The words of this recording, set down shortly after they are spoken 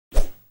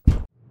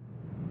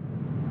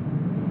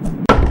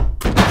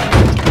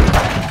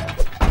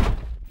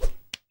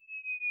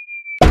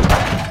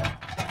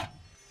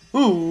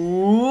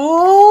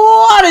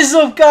What is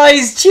up,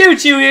 guys? Choo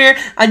here,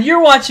 and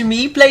you're watching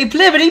me play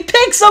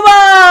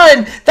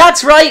Pixelmon!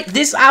 That's right,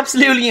 this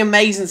absolutely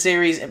amazing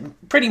series,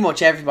 pretty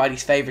much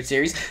everybody's favourite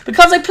series,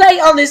 because I play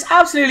on this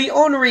absolutely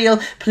unreal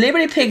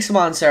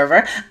Pixelmon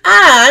server,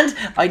 and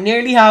I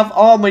nearly have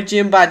all my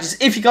gym badges.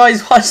 If you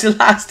guys watched the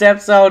last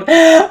episode,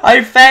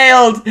 I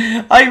failed.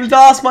 I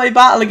lost my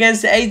battle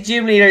against the 8th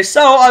gym leader,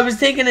 so I was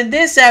thinking in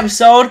this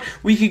episode,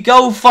 we could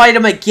go fight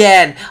him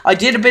again. I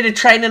did a bit of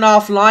training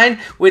offline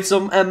with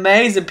some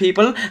amazing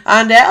people,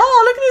 and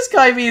oh, look at this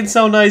guy being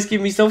so nice,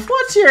 giving me stuff.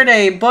 What's your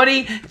name,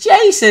 buddy?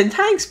 Jason.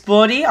 Thanks,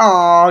 buddy.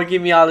 Oh,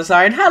 give me all this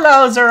iron.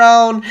 Hello,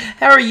 Zerone.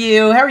 How are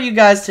you? How are you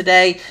guys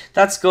today?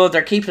 That's good.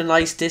 They're keeping a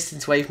nice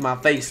distance away from my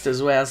face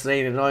as well, so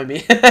they annoy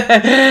me.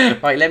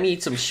 Right, let me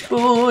eat some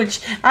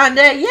spooge. And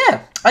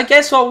yeah, I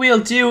guess what we'll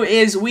do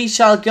is we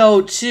shall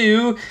go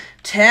to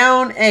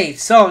Town 8.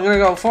 So I'm going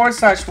to go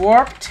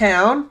 /warp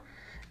Town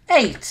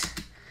 8.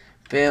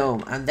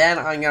 Boom. And then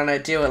I'm going to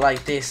do it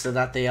like this so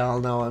that they all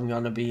know I'm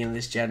going to be in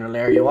this general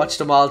area. Watch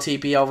them all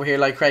TP over here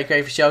like Cray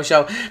for Show.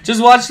 Just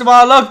watch them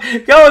all. Look.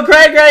 Go,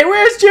 Cray.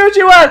 Where's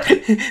Choo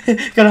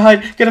at? Gotta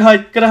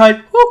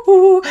hide.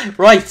 Woo-hoo.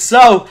 Right,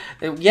 so,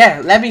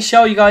 yeah, let me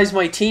show you guys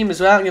my team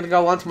as well. I'm going to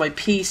go onto my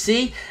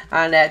PC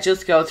and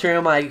just go through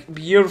my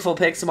beautiful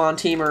Pixelmon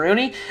team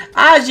Rooney.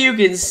 As you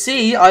can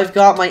see, I've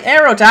got my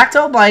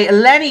Aerodactyl, my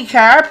Lenny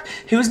Carp,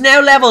 who's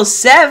now level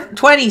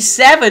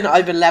 27.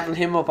 I've been leveling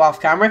him up off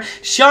camera.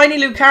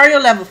 Shiny Lucario,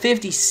 level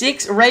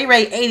 56. Ray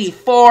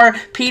 84.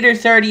 Peter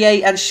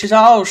 38. And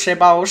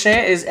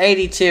Shiboshe is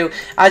 82.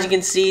 As you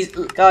can see,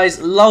 guys,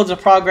 loads of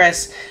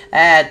progress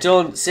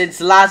done since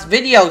the last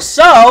video.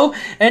 So,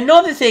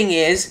 another thing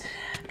is,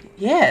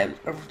 yeah,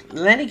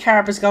 Lenny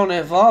Carp is going to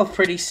evolve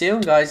pretty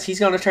soon, guys.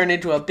 He's going to turn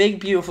into a big,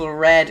 beautiful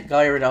red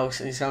Gyarados,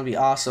 and he's going to be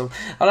awesome.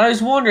 And I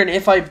was wondering,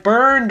 if I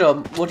burned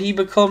him, would he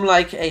become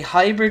like a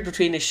hybrid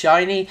between a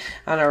shiny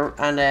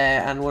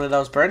and one of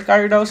those burnt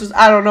Gyarados?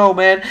 I don't know,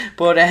 man.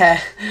 But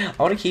I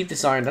want to keep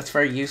this iron. That's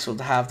very useful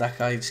to have. That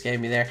guy just gave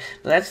me there.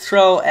 Let's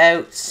throw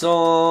out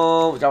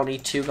some. We don't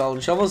need 2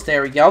 golden shovels.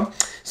 There we go.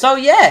 So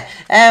yeah,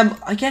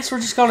 I guess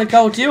we're just going to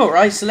go do it,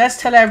 right? So let's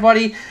tell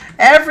everybody,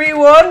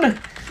 everyone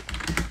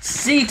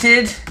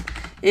seated,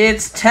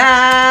 it's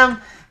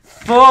time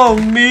for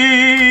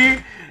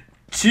me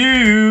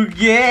to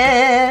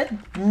get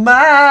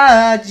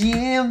my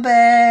gym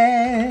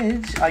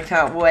badge. I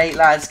can't wait,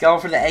 lads. Going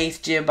for the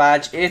 8th gym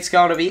badge. It's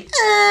going to be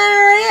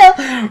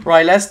unreal.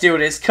 Right, let's do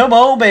this. Come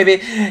on,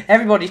 baby.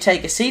 Everybody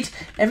take a seat.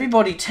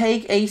 Everybody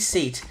take a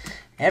seat.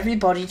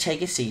 Everybody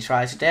take a seat,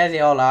 right? So there they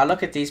all are.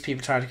 Look at these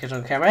people trying to get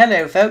on camera.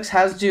 Hello, folks.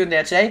 How's it doing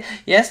there today?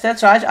 Yes,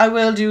 that's right. I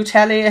will do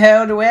tell you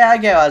how the way I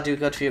go. I'll do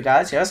good for you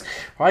guys, yes.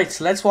 Right,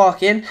 so let's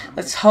walk in.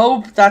 Let's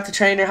hope that the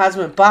trainer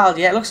hasn't been battled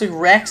yet. It looks like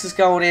Rex is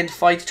going in to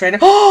fight the trainer.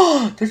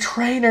 Oh, the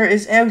trainer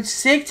is out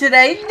sick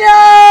today.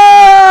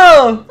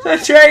 No! The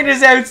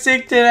trainer's out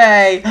sick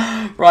today.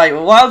 Right,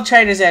 well, while the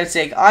trainer's out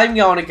sick, I'm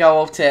going to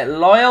go up to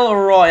Loyal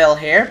Royal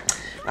here.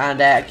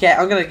 And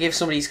I'm going to give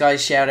some of these guys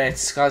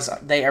shout-outs because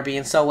they are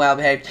being so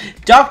well-behaved.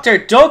 Dr.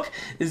 Duck,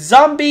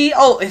 Zombie.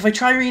 Oh, if I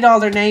try to read all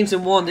their names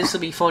in one, this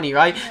will be funny,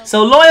 right?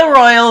 So, Loyal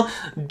Royal,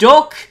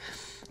 Duck,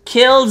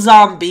 Kill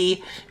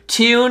Zombie,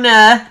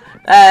 Tuna,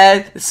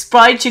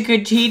 Spy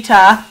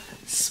Chiquitita,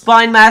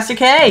 Spine Master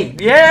K.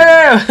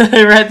 Yeah!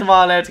 I read them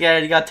all out together.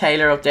 You got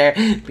Taylor up there,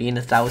 being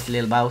a that was the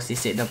little mousey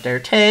sitting up there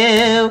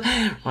too.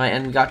 Right,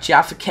 and we got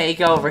Jaffa Cake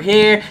over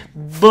here,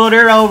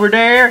 Butter over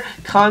there,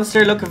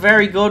 Conster looking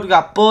very good. We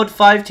got Bud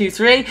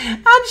 523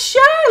 and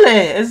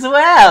Charlotte as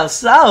well.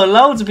 So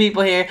loads of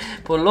people here,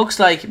 but it looks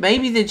like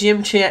maybe the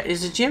gym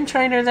is the gym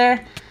trainer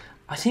there.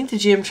 I think the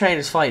gym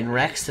trainer's fighting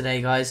Rex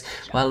today, guys.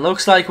 Well, it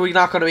looks like we're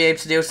not going to be able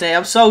to do it today.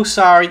 I'm so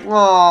sorry.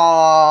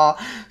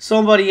 Aww.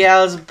 Somebody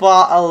else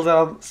bottled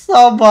him.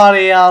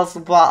 Somebody else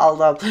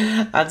bottled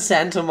him and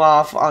sent him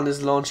off on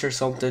his lunch or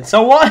something.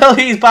 So while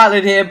he's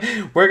battling him,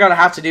 we're going to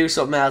have to do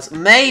something else.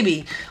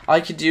 Maybe I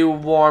could do a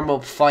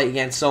warm-up fight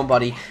against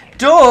somebody.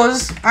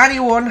 Does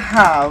anyone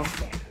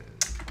have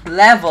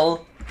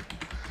level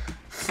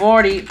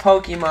 40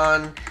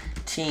 Pokemon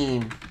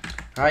team?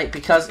 Right,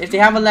 because if they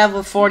have a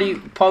level 40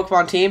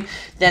 Pokemon team,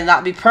 then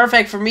that'd be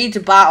perfect for me to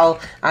battle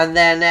and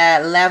then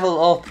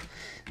level up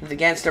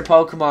against their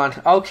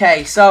Pokemon.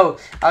 Okay, so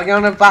I'm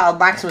going to battle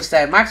Maximus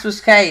then. Maximus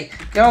K,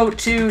 go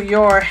to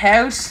your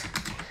house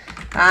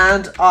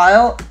and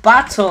I'll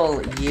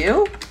battle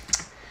you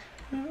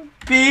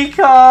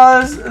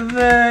because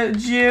the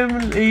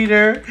gym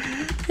leader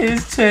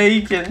is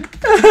taken.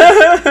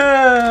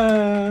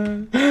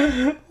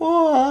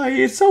 Oh,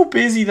 it's so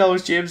busy,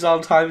 those gyms all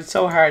the time. It's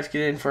so hard to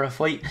get in for a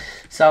fight.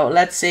 So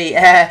let's see.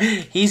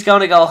 He's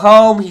going to go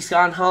home. He's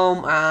gone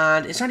home.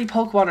 And is there any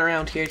Pokemon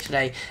around here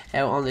today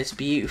out on this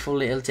beautiful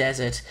little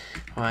desert?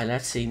 Alright,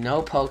 let's see.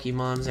 No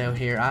Pokemons out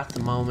here at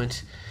the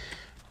moment.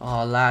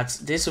 Oh, lads,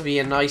 this will be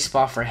a nice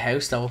spot for a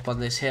house, though, up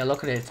on this hill.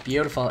 Look at it. It's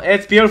beautiful.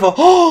 It's beautiful.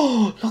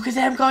 Oh, look at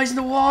them guys in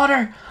the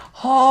water.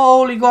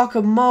 Holy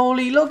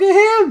guacamole. Look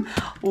at him.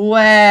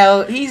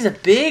 Wow, he's a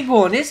big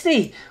one, isn't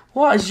he?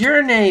 What is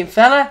your name,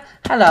 fella?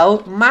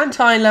 Hello,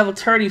 Mantine level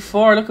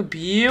 34. Looking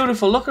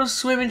beautiful. Look at us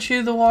swimming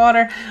through the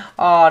water.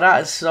 Oh,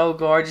 that is so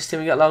gorgeous. Then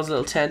we got loads of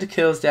little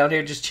tentacles down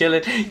here just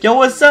chilling. Yo,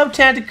 what's up,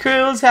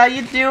 tentacles? How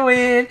you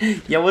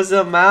doing? Yo, what's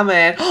up, my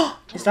man?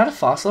 Is that a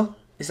fossil?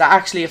 Is that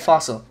actually a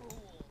fossil?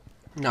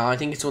 No, I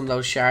think it's one of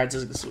those shards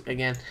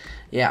again.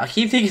 Yeah, I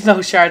keep thinking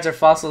those shards are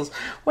fossils.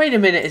 Wait a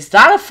minute, is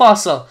that a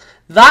fossil?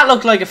 That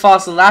looked like a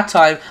fossil that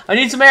time. I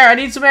need some air, I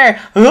need some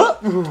air.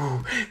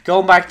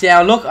 Going back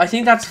down. Look, I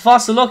think that's a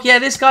fossil. Look, yeah,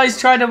 this guy's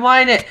trying to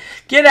mine it.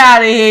 Get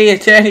out of here, you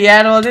dirty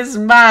animal. This is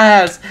my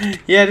house.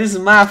 Yeah, this is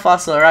my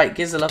fossil. Alright,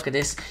 give us a look at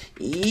this.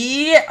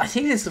 Yeah, I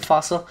think it's a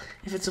fossil.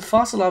 If it's a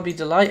fossil, I'll be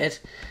delighted.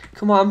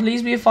 Come on,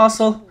 please be a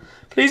fossil.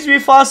 Please be a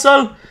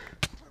fossil.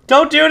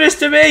 Don't do this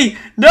to me!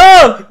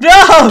 No! No!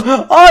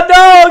 Oh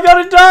no! I'm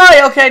gonna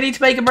die! Okay, I need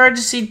to make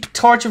emergency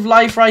torch of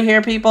life right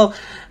here, people.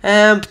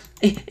 That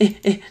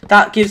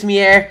gives me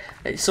air.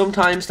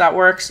 Sometimes that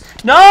works.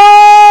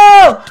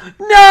 No!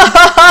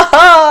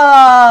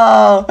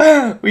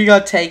 No! We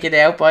got taken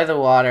out by the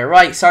water.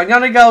 Right, so I'm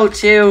gonna go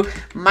to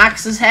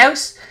Max's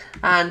house.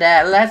 And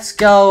let's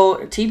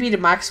go TP to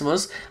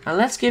Maximus and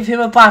let's give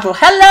him a battle.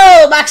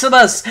 Hello,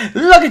 Maximus!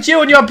 Look at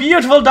you and your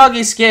beautiful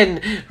doggy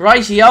skin.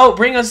 Rightio,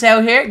 bring us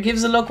out here. Give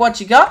us a look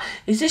what you got.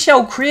 Is this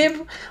your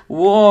crib?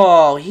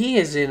 Whoa, he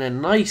is in a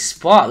nice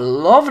spot.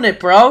 Loving it,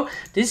 bro.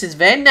 This is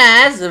very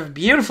nice. A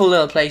beautiful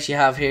little place you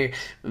have here.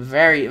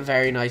 Very,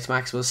 very nice,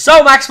 Maximus.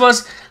 So,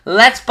 Maximus,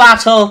 let's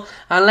battle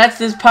and let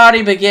this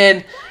party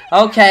begin.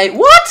 Okay,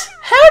 what?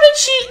 How did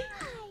she...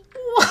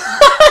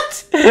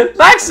 What?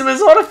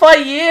 Maximus, I want to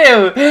fight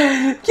you.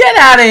 Get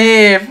out of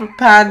here,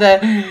 Panda.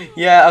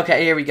 Yeah,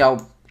 okay, here we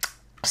go.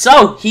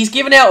 So, he's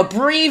giving out a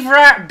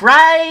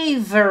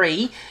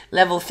bravery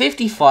level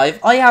 55.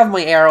 I have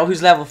my Arrow,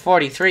 who's level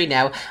 43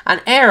 now.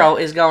 And Arrow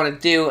is going to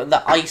do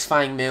the Ice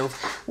Fang move,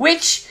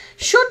 which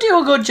should do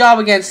a good job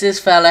against this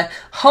fella,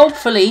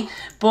 hopefully.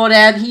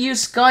 But he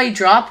used Sky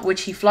Drop,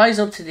 which he flies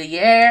up to the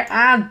air,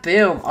 and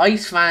boom,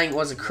 Ice Fang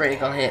was a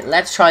critical hit.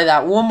 Let's try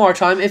that one more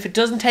time. If it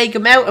doesn't take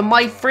him out, it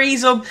might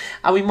freeze him,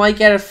 and we might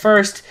get a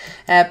first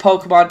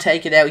Pokemon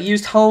taken out. He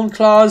used Hone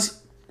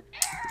Claws,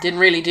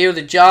 didn't really do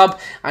the job,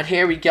 and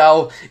here we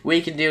go.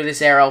 We can do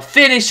this, Arrow.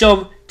 Finish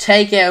him,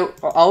 take out,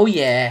 oh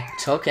yeah,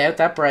 took out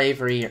that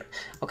bravery.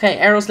 Okay,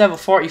 Arrow's level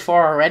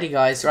 44 already,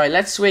 guys. Right,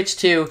 let's switch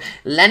to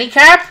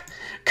Lennycarp.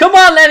 Come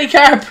on,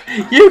 Lennycarp!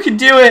 You can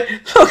do it!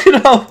 Look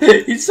at him!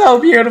 He's so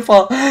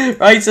beautiful!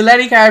 Right, so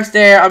Lennycarp's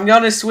there. I'm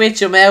going to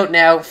switch him out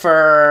now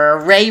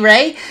for Ray.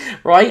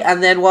 Right,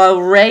 and then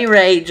while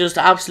Ray just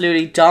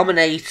absolutely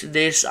dominates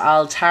this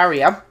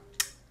Altaria,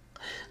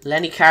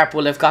 Lennycarp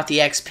will have got the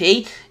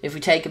XP if we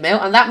take him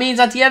out. And that means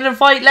at the end of the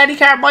fight,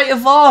 Lennycarp might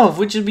evolve,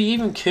 which would be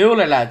even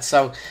cooler, lads.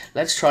 So,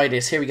 let's try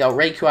this. Here we go.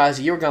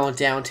 Rayquaza, you're going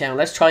downtown.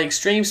 Let's try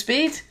Extreme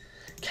Speed.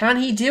 Can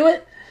he do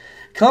it?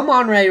 Come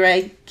on,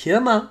 Ray.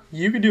 Come on.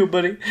 You can do it,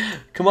 buddy.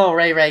 Come on,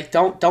 Ray.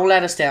 Don't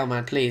let us down,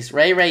 man, please.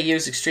 Ray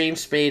used Extreme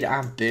Speed,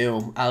 and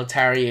boom,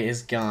 Altaria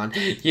is gone.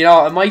 You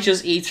know, I might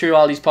just eat through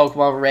all these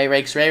Pokemon with Ray,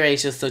 because Ray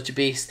is just such a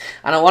beast.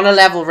 And I want to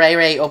level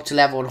Ray up to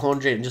level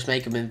 100 and just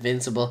make him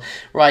invincible.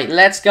 Right,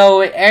 let's go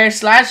with Air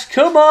Slash.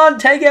 Come on,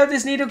 take out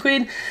this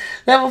Nidoqueen.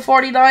 Level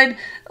 49.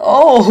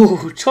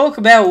 Oh, took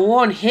about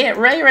one hit.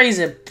 Ray's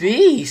a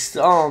beast.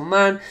 Oh,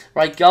 man.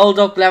 Right,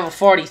 Golduck, level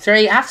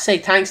 43. I have to say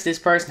thanks to this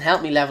person.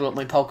 Helped me level up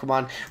my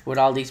Pokemon with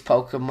all these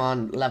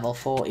Pokemon level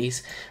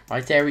 40s.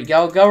 Right, there we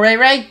go. Go,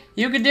 Ray.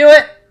 You can do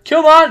it.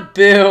 Come on.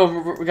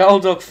 Boom.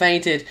 Golduck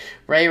fainted.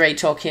 Ray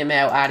took him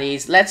out at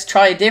ease. Let's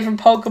try a different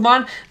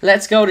Pokemon.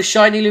 Let's go to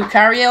Shiny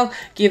Lucario.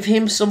 Give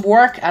him some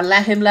work and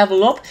let him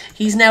level up.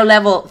 He's now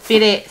level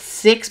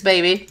 56,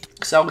 baby.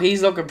 So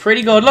he's looking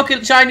pretty good. Look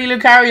at Shiny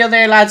Lucario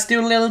there, lads,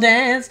 doing a little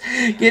dance.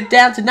 Get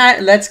down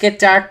tonight. Let's get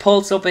Dark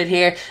Pulse up in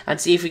here and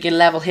see if we can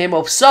level him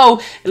up. So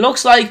it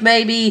looks like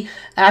maybe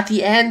at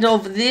the end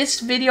of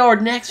this video or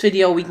next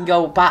video we can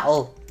go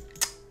battle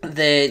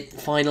the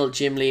final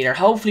gym leader.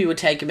 Hopefully we'll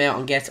take him out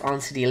and get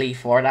onto the Elite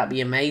Four. That'd be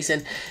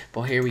amazing.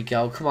 But here we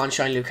go. Come on,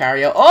 Shiny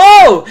Lucario.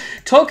 Oh!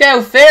 Took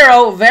out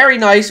Pharaoh. Very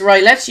nice.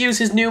 Right, let's use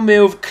his new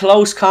move,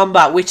 Close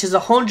Combat, which is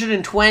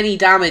 120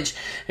 damage,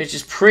 which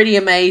is pretty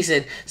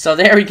amazing. So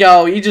there we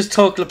go. You just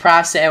took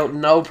Lapras out.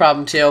 No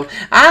problem too.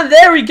 And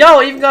there we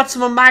go. Even got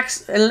some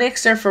max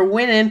elixir for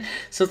winning.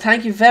 So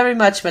thank you very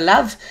much, my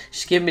love.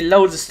 She's giving me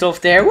loads of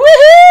stuff there.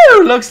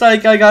 Woohoo! Looks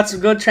like I got some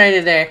good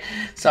training there.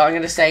 So I'm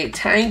going to say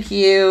thank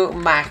you,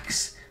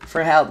 Max,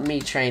 for helping me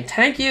train.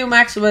 Thank you,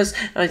 Maximus.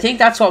 And I think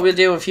that's what we'll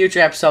do in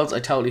future episodes. I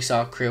totally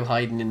saw a crew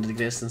hiding in the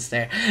distance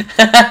there.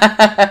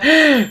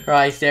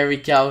 Right, there we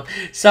go.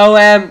 So,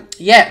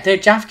 yeah, the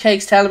Jaffa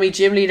Cake's telling me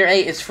Gym Leader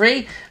 8 is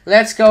free.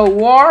 Let's go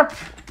Warp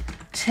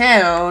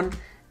Town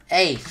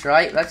 8,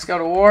 right? Let's go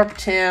to Warp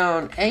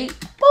Town 8.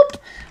 Boop.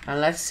 And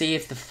let's see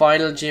if the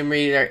final gym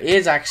leader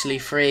is actually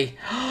free.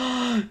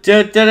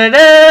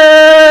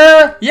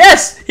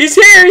 Yes! He's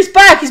here! He's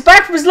back! He's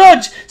back from his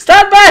lunch!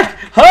 Stand back!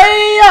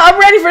 Hey! I'm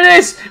ready for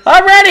this!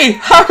 I'm ready!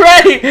 I'm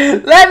ready!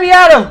 Let me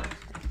at him!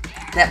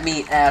 Let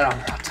me,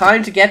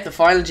 time to get the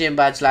final gym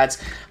badge,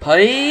 lads.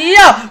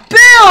 Hiya!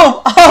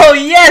 Boom! Oh,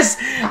 yes!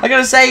 I'm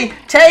gonna say,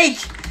 take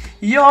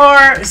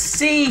your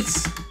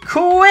seats.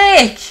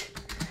 Quick!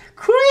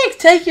 Quick,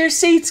 take your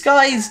seats,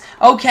 guys.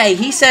 Okay,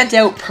 he sent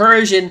out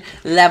Persian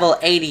level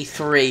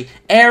 83.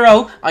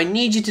 Arrow, I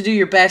need you to do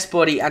your best,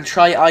 buddy, and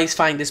try Ice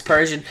Fang this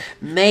Persian.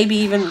 Maybe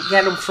even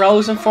get him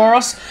frozen for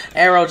us.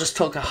 Arrow just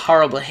took a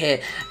horrible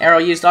hit. Arrow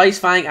used Ice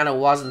Fang, and it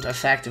wasn't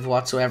effective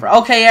whatsoever.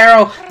 Okay,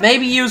 Arrow,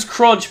 maybe use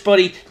Crunch,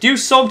 buddy. Do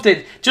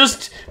something.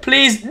 Just,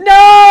 please.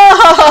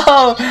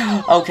 No!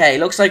 Okay,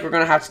 looks like we're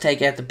going to have to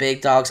take out the big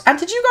dogs. And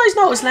did you guys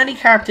notice Lenny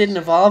Carp didn't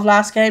evolve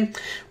last game?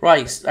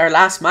 Right, our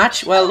last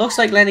match. Well, looks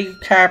like Lenny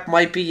Carp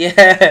might be one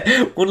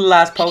of the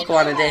last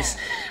Pokemon in this.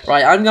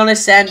 Right, I'm going to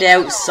send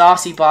out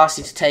Saucy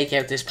Bossy to take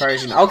out this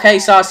Persian. Okay,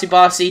 Saucy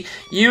Bossy,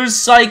 use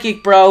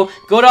Psychic, bro.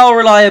 Good old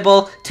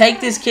reliable.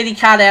 Take this kitty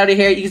cat out of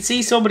here. You can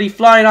see somebody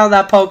flying on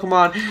that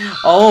Pokemon.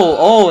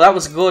 Oh, that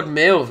was a good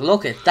move.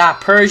 Look at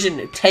that.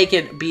 Persian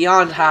taken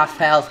beyond half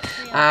health.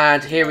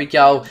 And here we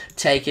go.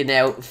 Taken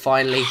out,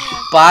 finally,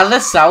 by the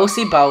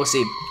Saucy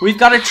Bossy. We've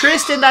got a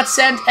Tristan that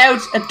sent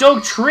out a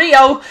Doug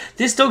Trio.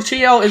 This Doug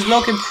Trio is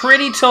looking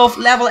pretty tough.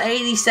 Level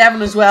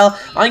 87 as well.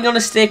 I'm going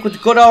to stick with the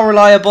good old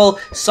reliable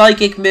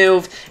Psychic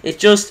move. It's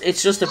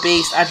just a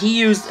beast. And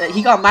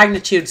he got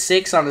magnitude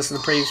 6 on us in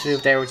the previous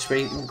move there, which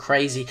is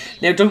crazy.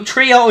 Now Doug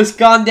Trio has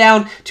gone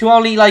down to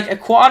only like a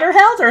quarter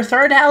health or a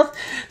third health.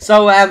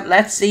 So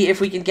let's see if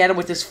we can get him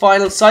with this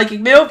final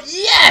Psychic move.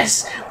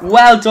 Yes!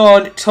 Well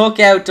done. Took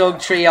out Doug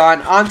Trio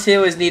and onto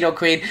his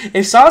Nidoqueen.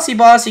 If Saucy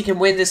Bossy can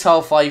win this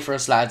whole fight for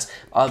us, lads,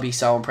 I'll be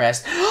so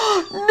impressed.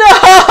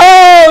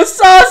 No!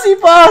 Saucy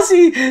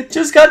Bossy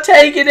just got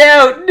taken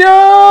out.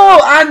 No!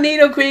 And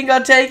Nidoqueen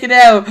got taken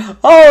out.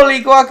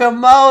 Holy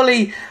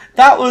guacamole.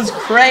 That was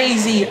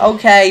crazy.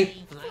 Okay.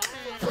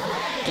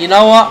 You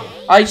know what?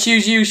 I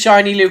choose you,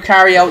 Shiny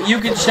Lucario. You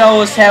can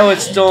show us how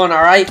it's done,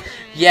 alright?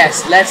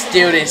 Yes, let's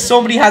do this.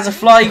 Somebody has a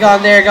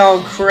Flygon there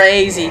going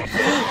crazy.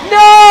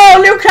 No!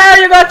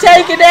 Lucario got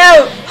taken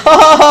out!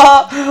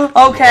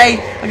 Okay,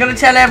 I'm going to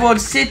tell everyone,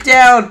 sit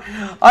down.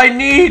 I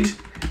need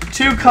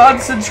to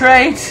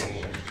concentrate.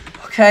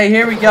 Okay,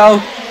 here we go.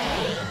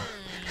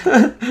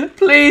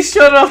 Please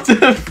shut up the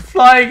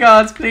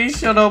Flygons. Please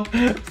shut up,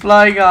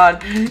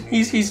 Flygon.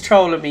 He's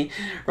trolling me.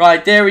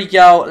 Right, there we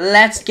go.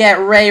 Let's get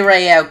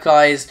Ray out,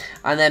 guys.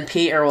 And then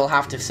Peter will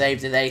have to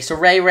save the day. So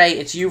Ray,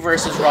 it's you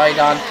versus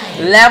Rhydon.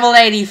 Level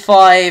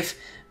 85.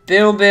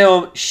 Boom,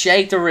 boom.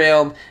 Shake the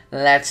room.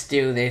 Let's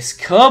do this.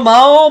 Come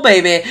on,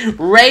 baby.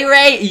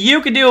 Ray,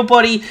 you can do it,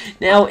 buddy.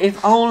 Now,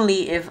 if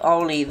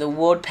only the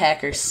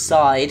Woodpecker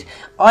side,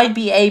 I'd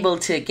be able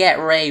to get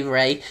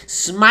Ray,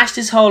 smash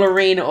this whole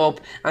arena up,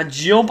 and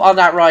jump on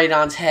that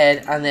Rhydon's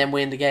head, and then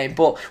win the game.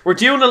 But we're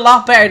doing a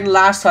lot better than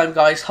last time,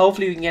 guys.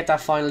 Hopefully, we can get that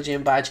final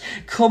gym badge.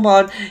 Come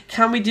on.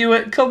 Can we do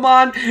it? Come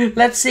on.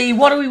 Let's see.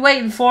 What are we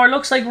waiting for?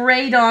 Looks like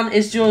Rhydon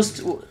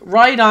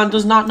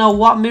does not know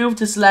what move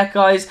to select,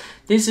 guys.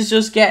 This is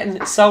just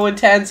getting so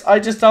intense. I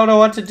just don't know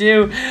what to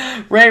do.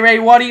 Ray,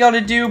 what are you going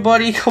to do,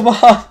 buddy? Come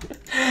on.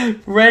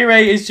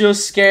 Ray is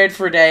just scared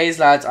for days,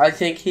 lads. I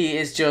think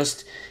he's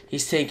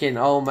thinking,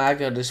 oh my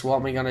goodness, what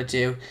am I going to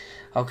do?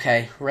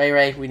 Okay,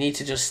 Ray, we need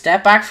to just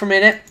step back for a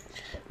minute.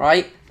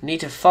 Right? We need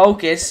to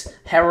focus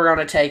how we're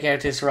going to take out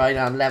this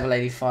Rhydon level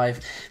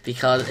 85.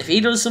 Because if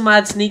he does some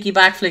mad sneaky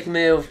backflip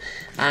move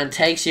and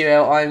takes you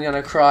out, I'm going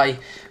to cry.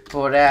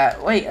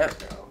 But, wait.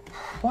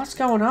 What's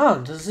going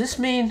on? Does this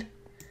mean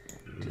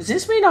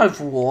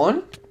I've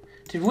won?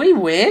 Did we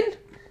win?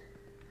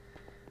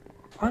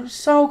 I'm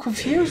so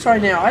confused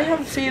right now. I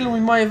have a feeling we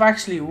might have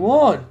actually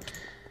won.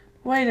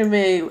 Wait a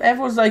minute.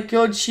 Everyone's like,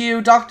 good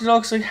Chew. Dr.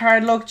 Luck's like,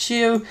 hard luck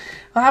Chew.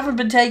 I haven't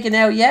been taken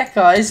out yet,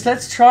 guys.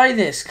 Let's try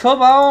this.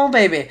 Come on,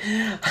 baby.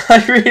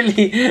 I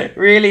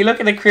really look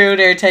at the crew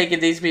there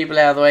taking these people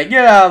out of the way.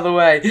 Get out of the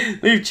way.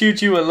 Leave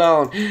Choo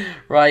alone.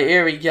 Right,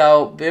 here we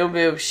go. Boom,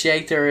 boom,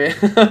 shake the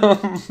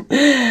room.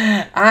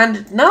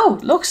 And no,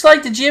 looks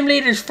like the gym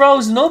leader's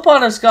frozen up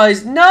on us,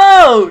 guys.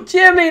 No!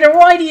 Gym leader,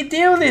 why do you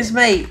do this,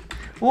 mate?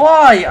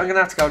 Why? I'm going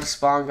to have to go to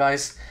spawn,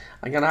 guys.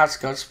 I'm going to have to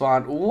go to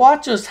spawn.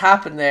 What just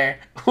happened there?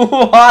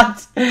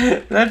 What?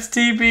 Let's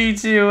TP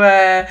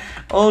to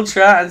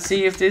Ultra and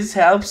see if this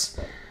helps.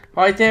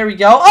 Right, there we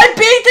go. I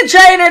beat the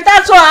trainer!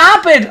 That's what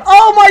happened!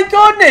 Oh my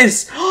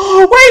goodness!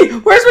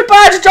 Wait, where's my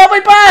badge? I dropped my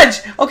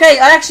badge! Okay,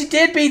 I actually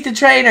did beat the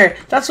trainer.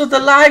 That's what the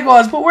lag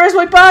was. But where's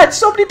my badge?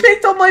 Somebody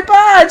picked up my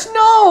badge!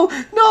 No!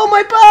 No,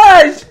 my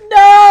badge!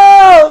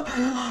 No!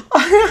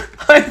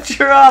 I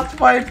dropped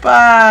my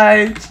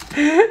badge!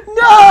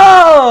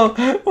 No!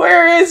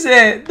 Where is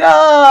it?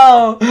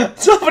 No!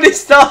 Somebody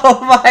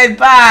stole my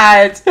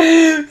badge!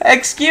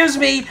 Excuse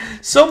me,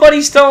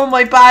 somebody stole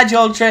my badge,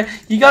 Ultra.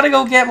 You gotta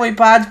go get my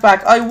badge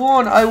back. I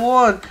won,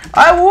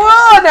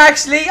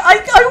 actually!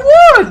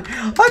 I won!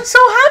 I'm so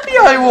happy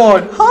I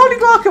won! Holy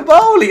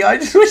guacamole! I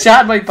just wish I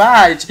had my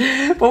badge.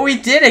 But we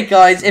did it,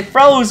 guys. It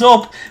froze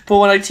up, but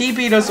when I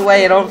TP'd us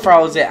away, it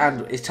unfroze it,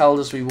 and it told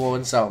us we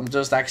won, so I'm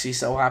just actually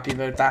so happy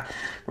about that.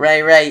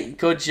 Ray,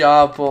 good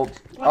job, but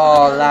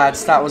Oh,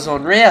 lads, that was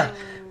unreal.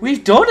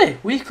 We've done it.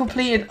 We've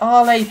completed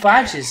all 8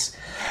 badges.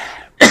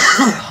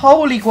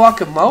 Holy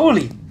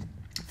guacamole.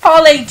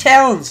 All 8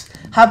 towns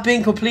have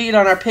been completed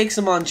on our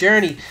Pixelmon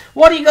journey.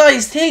 What do you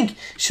guys think?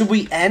 Should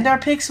we end our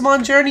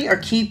Pixelmon journey or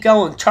keep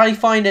going? Try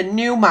find a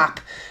new map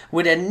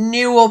with a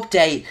new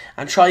update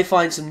and try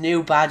find some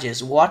new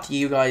badges. What do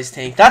you guys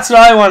think? That's what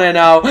I want to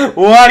know.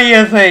 What do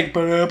you think?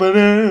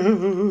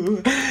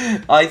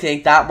 I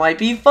think that might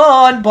be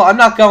fun, but I'm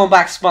not going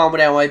back to spawn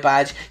without my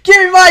badge. Give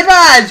me my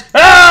badge!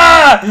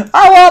 Ah!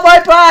 I want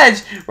my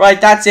badge! Right,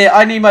 that's it.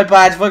 I need my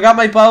badge. Have I got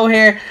my bow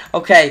here?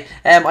 Okay,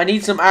 I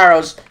need some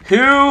arrows.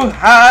 Who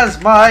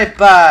has my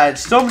badge?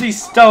 Somebody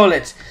stole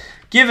it.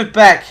 Give it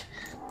back.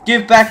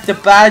 Give back the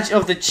badge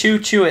of the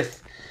ChooChooo'S.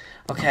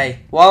 Okay,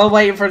 while I'm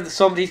waiting for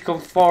somebody to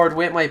come forward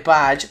with my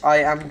badge, I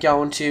am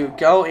going to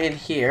go in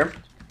here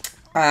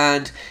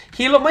and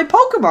heal up my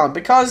Pokemon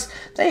because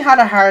they had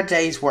a hard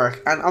day's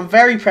work and I'm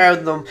very proud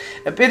of them.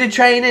 A bit of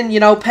training, you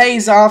know,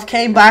 pays off,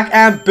 came back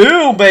and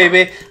boom,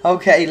 baby.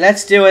 Okay,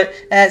 let's do it.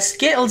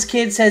 Skittles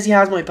Kid says he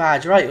has my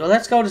badge. Right, well,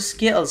 let's go to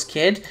Skittles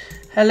Kid.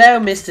 Hello,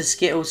 Mr.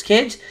 Skittles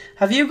Kid.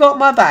 Have you got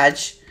my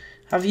badge?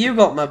 Have you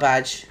got my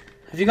badge?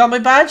 Have you got my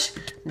badge?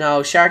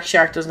 No, Shark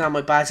doesn't have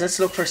my badge. Let's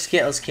look for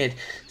Skittles Kid.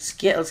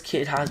 Skittles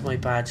Kid has my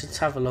badge. Let's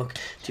have a look.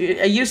 Are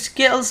you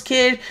Skittles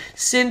Kid?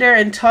 Cinder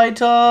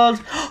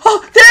entitled.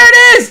 Oh, there it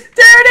is!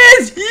 There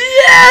it is!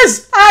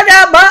 Yes! I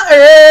got my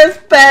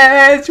Earth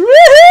badge!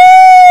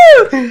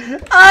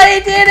 Woohoo! I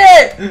did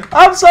it!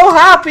 I'm so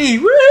happy!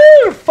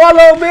 Woo!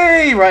 Follow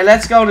me! Right,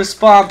 let's go to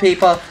spawn,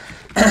 people.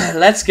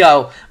 Let's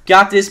go.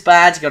 Got this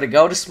badge. Gotta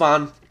go to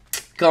spawn.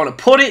 Gonna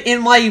put it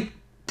in my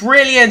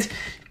brilliant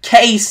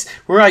case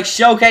where I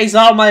showcase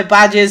all my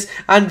badges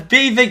and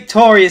be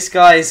victorious,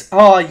 guys.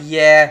 Oh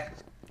yeah,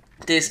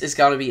 this is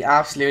gonna be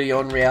absolutely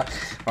unreal.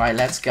 Right,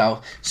 let's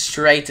go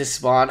straight to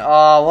spawn.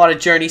 Oh, what a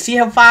journey. See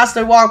how fast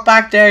I walked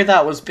back there?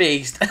 That was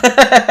beast.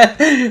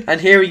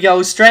 And here we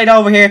go, straight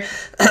over here.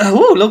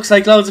 Ooh, looks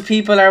like loads of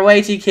people are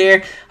waiting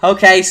here.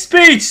 Okay,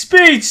 speech.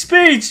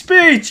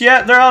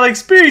 Yeah, they're all like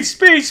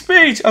speech.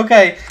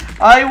 Okay,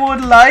 I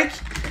would like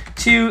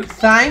to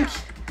thank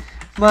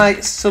my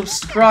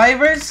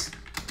subscribers.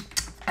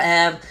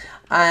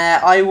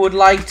 I would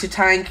like to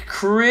thank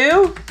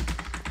crew,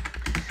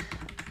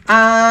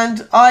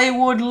 and I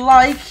would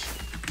like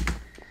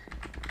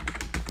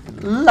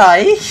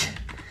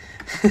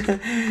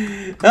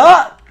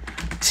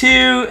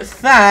to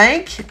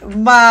thank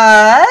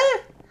my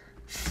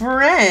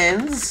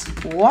friends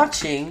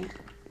watching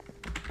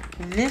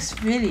this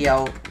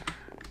video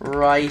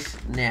right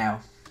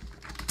now.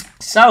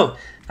 So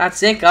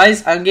that's it,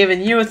 guys. I'm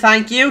giving you a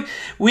thank you.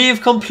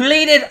 We've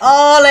completed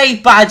all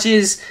 8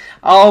 badges.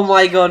 Oh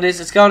my goodness,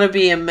 it's going to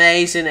be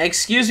amazing.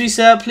 Excuse me,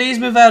 sir. Please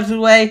move out of the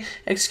way.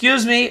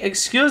 Excuse me,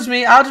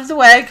 out of the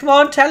way. Come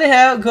on, tell you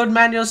how. Good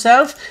man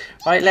yourself.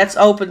 Right, let's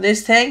open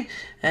this thing.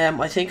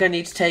 I think I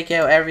need to take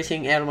out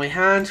everything out of my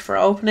hand for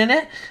opening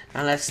it.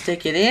 And let's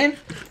stick it in.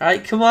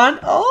 Alright, come on.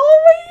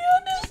 Oh my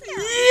goodness.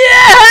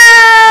 Yeah!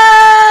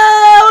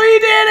 We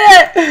did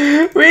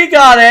it! We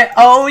got it.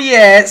 Oh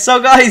yeah.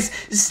 So guys,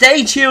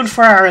 stay tuned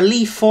for our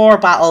Elite Four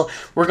battle.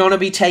 We're going to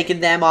be taking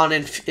them on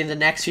in the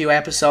next few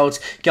episodes.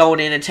 Going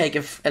in and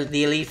taking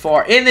the Elite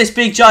Four in this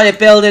big giant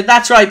building.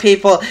 That's right,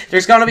 people.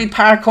 There's going to be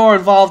parkour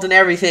involved in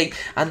everything.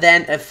 And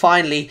then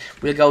finally,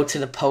 we'll go to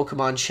the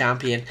Pokemon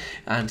Champion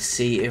and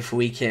see if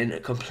we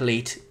can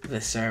complete the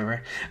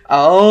server.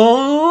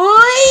 Oh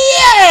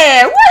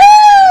yeah!